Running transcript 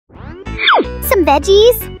some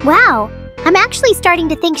veggies? Wow, I'm actually starting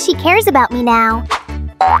to think she cares about me now.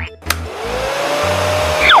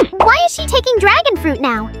 Why is she taking dragon fruit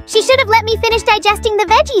now? She should have let me finish digesting the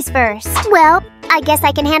veggies first. Well, I guess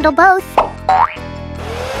I can handle both.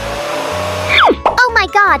 Oh my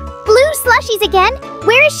god, blue slushies again?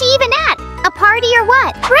 Where is she even at? A party or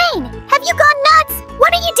what? Brain, have you gone nuts?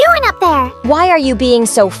 What are you doing up there? Why are you being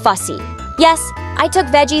so fussy? Yes, I took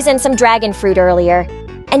veggies and some dragon fruit earlier.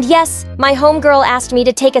 And yes, my homegirl asked me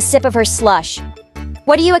to take a sip of her slush.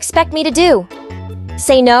 What do you expect me to do?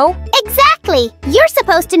 Say no? Exactly! You're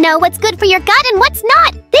supposed to know what's good for your gut and what's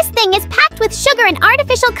not! This thing is packed with sugar and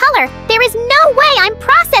artificial color! There is no way I'm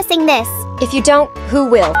processing this! If you don't, who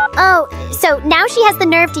will? Oh, so now she has the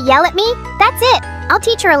nerve to yell at me? That's it! I'll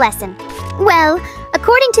teach her a lesson. Well,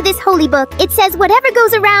 according to this holy book, it says whatever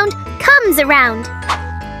goes around, comes around.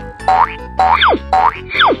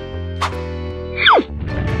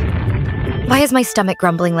 Why is my stomach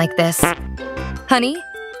grumbling like this? Honey,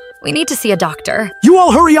 we need to see a doctor. You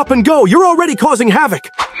all hurry up and go! You're already causing havoc!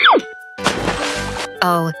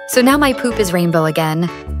 Oh, so now my poop is rainbow again.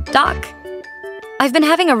 Doc, I've been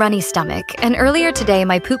having a runny stomach, and earlier today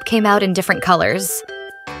my poop came out in different colors.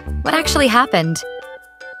 What actually happened?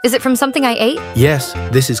 Is it from something I ate? Yes,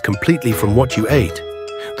 this is completely from what you ate.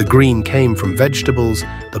 The green came from vegetables,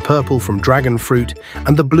 the purple from dragon fruit,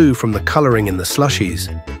 and the blue from the coloring in the slushies.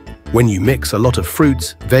 When you mix a lot of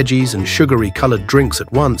fruits, veggies, and sugary colored drinks at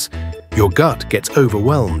once, your gut gets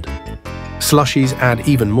overwhelmed. Slushies add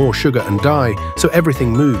even more sugar and dye, so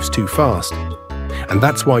everything moves too fast. And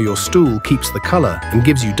that's why your stool keeps the color and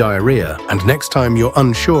gives you diarrhea. And next time you're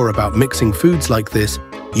unsure about mixing foods like this,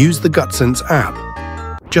 use the GutSense app.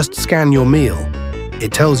 Just scan your meal.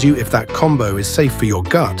 It tells you if that combo is safe for your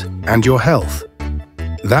gut and your health.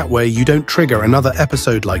 That way you don't trigger another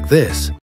episode like this.